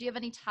question, but do you have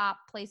any top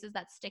places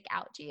that stick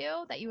out to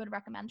you that you would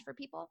recommend for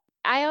people?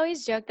 I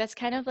always joke that's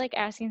kind of like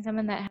asking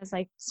someone that has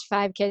like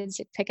 5 kids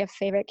to pick a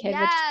favorite kid,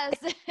 which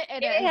Yes, it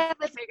maybe is. have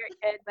a favorite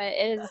kid, but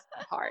it is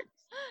hard.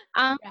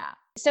 Um, Yeah.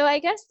 so I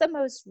guess the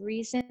most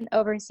recent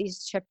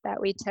overseas trip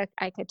that we took,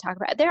 I could talk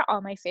about. They're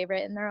all my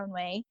favorite in their own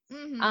way.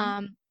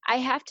 Mm-hmm. I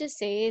have to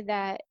say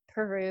that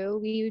Peru,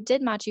 we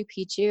did Machu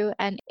Picchu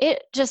and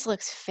it just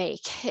looks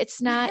fake.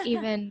 It's not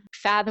even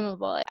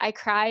fathomable. I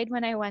cried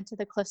when I went to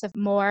the Cliffs of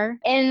Moher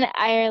in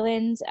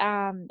Ireland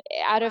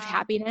out of Wow.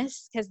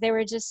 happiness because they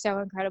were just so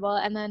incredible.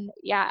 And then,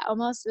 yeah,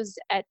 almost was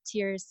at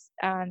tears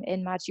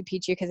in Machu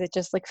Picchu because it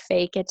just looked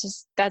fake.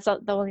 That's the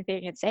only thing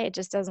I can say. It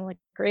just doesn't look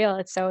real.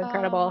 It's so Oh,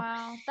 incredible.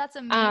 wow. That's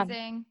Um,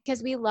 amazing.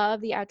 because we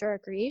love the outdoor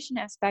recreation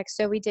aspect.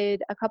 So we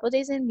did a couple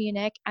days in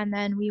Munich and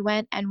then we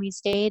went and we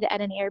stayed at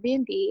an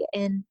Airbnb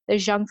in the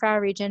Jungfrau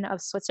region of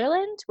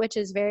Switzerland, which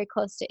is very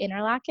close to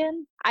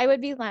Interlaken. I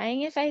would be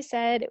lying if I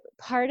said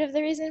part of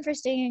the reason for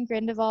staying in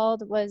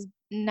Grindelwald was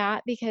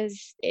not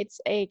because it's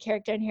a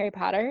character in Harry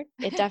Potter.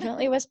 It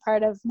definitely was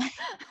part of my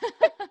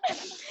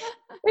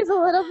there's a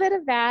little bit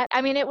of that.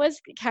 I mean, it was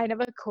kind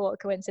of a cool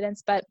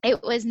coincidence, but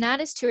it was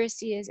not as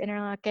touristy as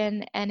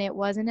Interlaken and it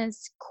wasn't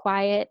as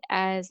quiet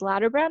as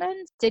Lauterbrunnen.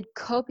 Did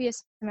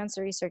copious amounts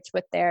of research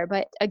with there,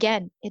 but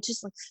again, it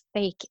just looks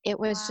fake. It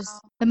was Wow.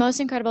 just the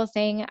most incredible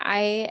thing.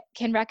 I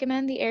can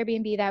recommend the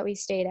Airbnb that we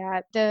stayed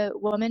at. The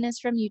woman is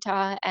from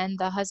Utah and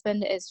the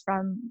husband is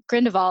from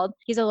Grindelwald.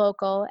 He's a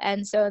local,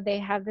 and so they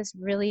have this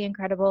really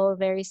incredible,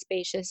 very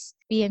spacious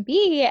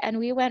B&B, and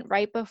we went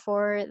right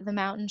before the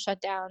mountain shut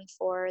down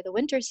for the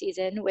winter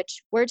season,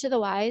 which, word to the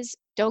wise,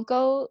 don't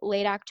go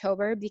late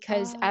October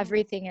because Oh.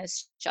 everything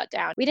is shut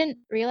down. We didn't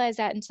realize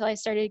that until I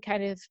started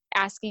kind of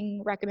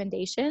asking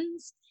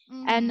recommendations.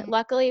 And Mhm.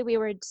 luckily, we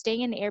were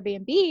staying in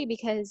Airbnb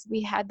because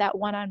we had that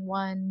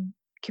one-on-one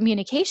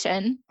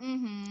communication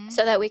Mhm.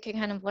 so that we could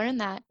kind of learn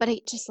that. But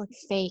it just looked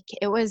fake.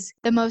 It was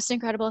the most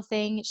incredible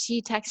thing.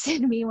 She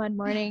texted me one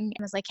morning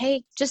and was like,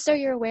 "Hey, just so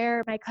you're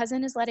aware, my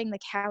cousin is letting the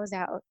cows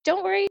out.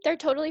 Don't worry, they're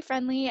totally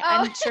friendly."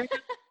 Oh. And sure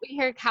enough, we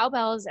hear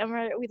cowbells and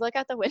we look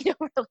out the window.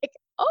 We're like,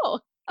 "Oh,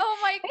 Oh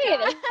my hey,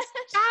 there's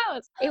gosh.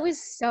 cows." It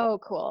was so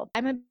cool.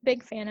 I'm a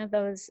big fan of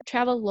those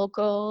travel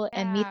local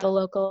and meet the Yeah.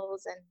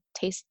 locals and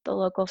taste the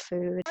local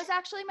food. That was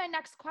actually my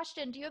next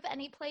question. Do you have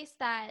any place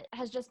that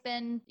has just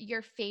been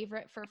your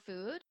favorite for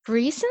food?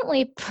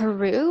 Recently,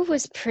 Peru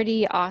was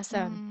pretty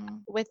awesome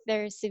Mm. with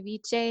their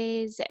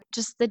ceviches,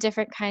 just the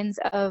different kinds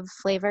of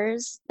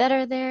flavors that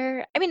are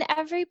there. I mean,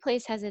 every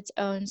place has its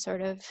own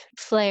sort of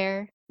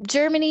flair.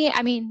 Germany,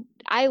 I mean,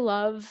 I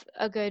love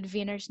a good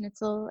Wiener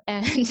Schnitzel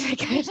and a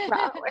good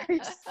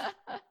bratwurst.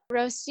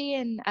 Roasty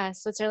in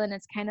Switzerland,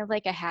 it's kind of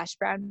like a hash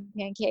brown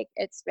pancake.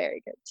 It's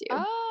very good too.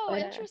 Oh,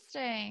 But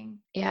interesting.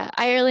 yeah,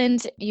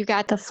 Ireland, you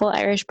got the full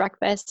Irish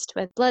breakfast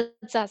with blood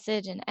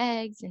sausage and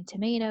eggs and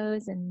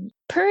tomatoes. And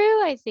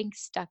Peru, I think,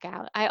 stuck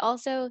out. I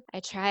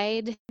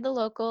tried the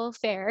local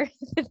fare,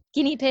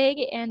 guinea pig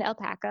and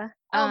alpaca.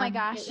 Oh my It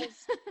gosh. was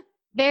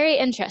very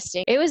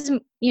interesting. It was,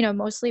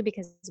 mostly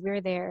because we were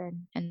there,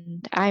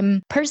 and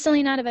I'm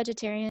personally not a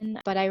vegetarian,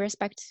 but I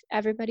respect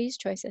everybody's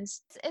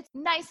choices. It's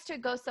nice to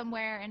go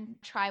somewhere and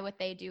try what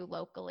they do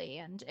locally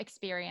and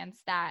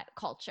experience that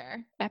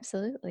culture.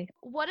 Absolutely.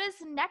 What is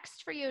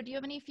next for you? Do you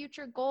have any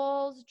future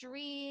goals,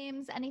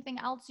 dreams, anything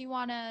else you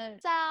want to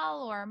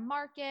sell or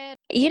market?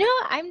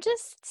 I'm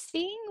just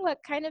seeing what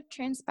kind of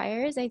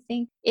transpires. I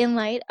think, in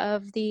light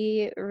of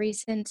the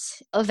recent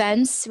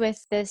events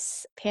with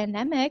this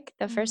pandemic,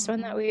 the first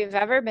one that Mhm. we've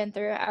ever been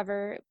through,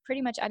 ever,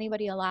 pretty much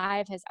anybody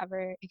alive has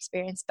ever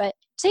experienced. But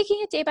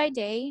taking it day by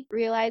day,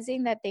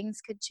 realizing that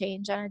things could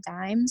change on a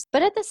dime.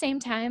 But at the same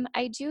time,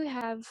 I do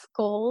have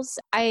goals.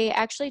 I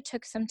actually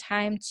took some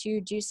time to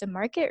do some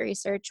market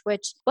research,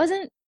 which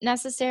wasn't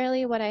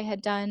necessarily what I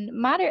had done.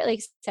 Moderately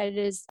excited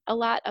is a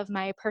lot of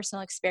my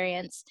personal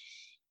experience,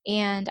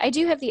 and I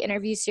do have the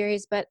interview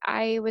series, but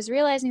I was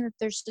realizing that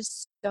there's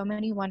just so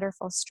many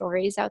wonderful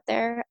stories out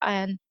there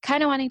and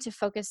kind of wanting to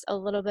focus a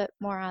little bit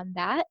more on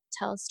that,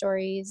 tell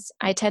stories.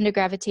 I tend to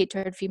gravitate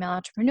toward female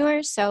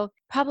entrepreneurs, so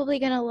probably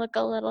going to look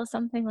a little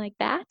something like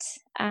that.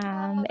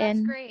 Oh, that's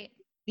And great.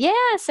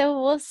 yeah,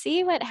 so we'll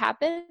see what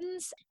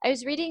happens. I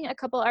was reading a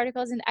couple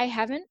articles and I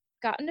haven't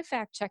gotten to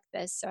fact check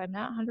this, so I'm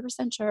not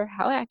 100% sure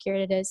how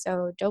accurate it is,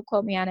 so don't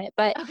quote me on it.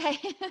 But Okay.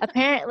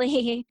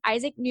 apparently,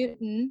 Isaac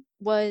Newton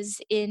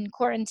was in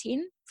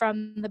quarantine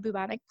from the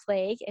bubonic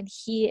plague and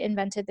he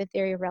invented the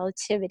theory of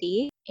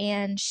relativity.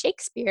 And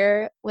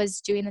Shakespeare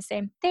was doing the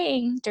same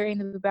thing during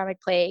the bubonic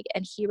plague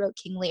and he wrote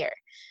King Lear.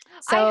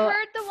 I So,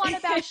 heard the one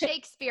about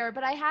Shakespeare,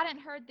 but I hadn't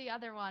heard the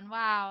other one.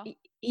 Wow.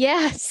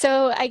 yeah,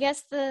 so I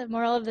guess the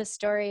moral of the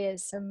story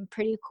is some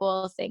pretty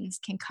cool things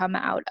can come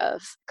out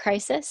of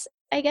crisis.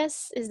 I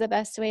guess is the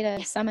best way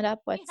to sum it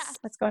up Yes.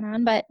 what's going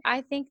on. But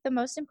I think the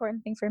most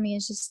important thing for me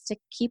is just to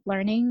keep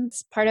learning.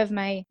 It's part of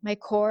my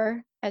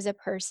core as a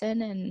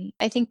person. And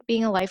I think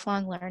being a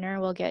lifelong learner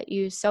will get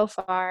you so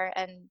far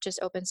and just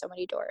open so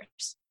many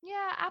doors.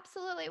 Yeah,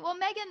 absolutely. Well,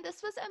 Megan,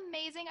 this was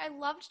amazing. I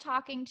loved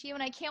talking to you,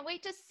 and I can't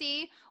wait to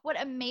see what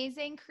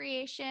amazing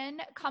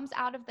creation comes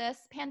out of this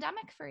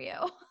pandemic for you.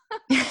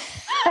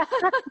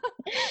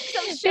 So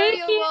I'm sure Thank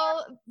you you.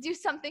 will do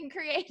something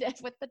creative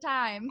with the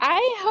time.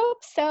 I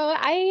hope so.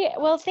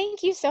 Well,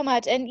 thank you so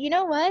much. And you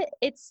know what?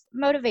 It's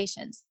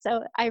motivation.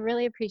 So I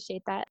really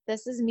appreciate that.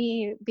 This is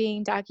me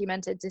being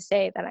documented to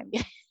say that I'm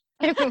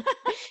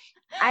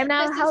I'm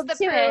now This is held the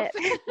to proof.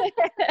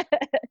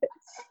 it.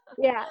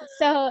 Yeah.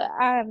 So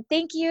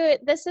thank you.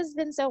 This has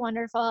been so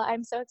wonderful.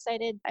 I'm so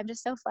excited. I'm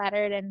just so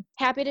flattered and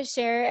happy to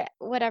share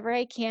whatever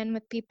I can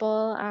with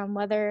people,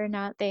 whether or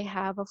not they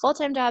have a full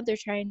time job, they're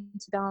trying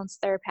to balance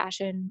their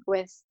passion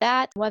with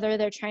that, whether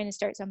they're trying to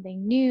start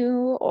something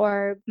new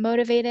or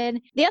motivated.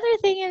 The other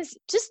thing is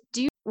just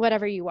do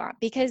whatever you want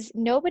because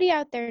nobody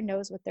out there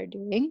knows what they're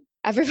doing.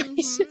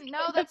 Everybody's just No,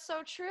 kind of that's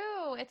so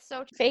true. It's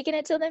so true. faking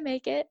it till they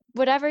make it.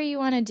 Whatever you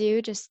want to do,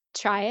 just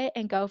try it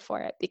and go for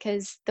it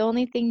because the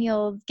only thing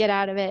you'll get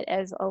out of it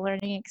is a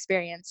learning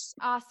experience.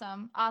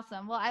 Awesome.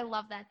 Awesome. Well, I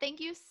love that. Thank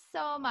you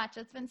so much.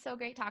 It's been so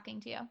great talking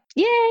to you.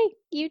 Yay,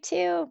 you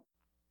too.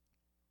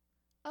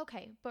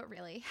 Okay, but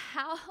really,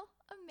 how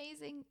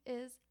amazing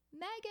is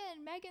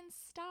Megan? Megan,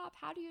 stop.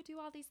 How do you do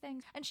all these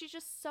things? And she's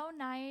just so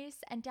nice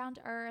and down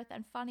to earth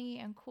and funny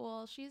and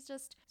cool. She's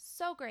just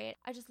so great.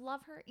 I just love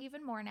her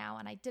even more now,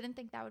 and I didn't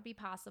think that would be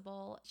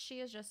possible.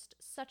 She is just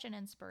such an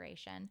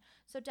inspiration.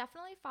 So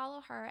definitely follow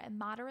her at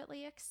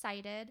Moderately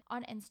Excited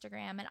on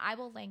Instagram, and I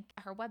will link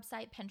her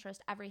website, Pinterest,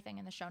 everything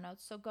in the show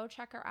notes. So go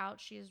check her out.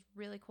 She is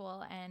really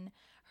cool, and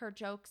Her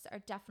jokes are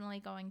definitely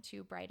going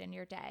to brighten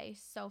your day.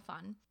 So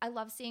fun. I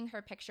love seeing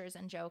her pictures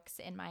and jokes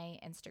in my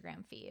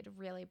Instagram feed.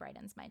 Really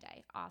brightens my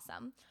day.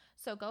 Awesome.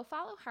 So go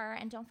follow her,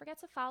 and don't forget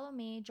to follow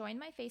me. Join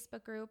my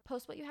Facebook group.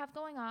 Post what you have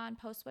going on.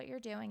 Post what you're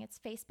doing. It's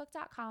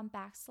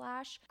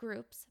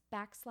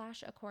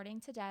facebook.com/groups/according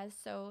to Des.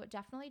 So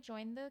definitely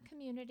join the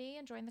community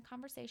and join the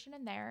conversation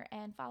in there,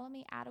 and follow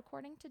me at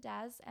According to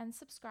Des, and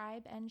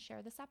subscribe and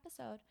share this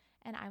episode.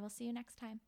 And I will see you next time.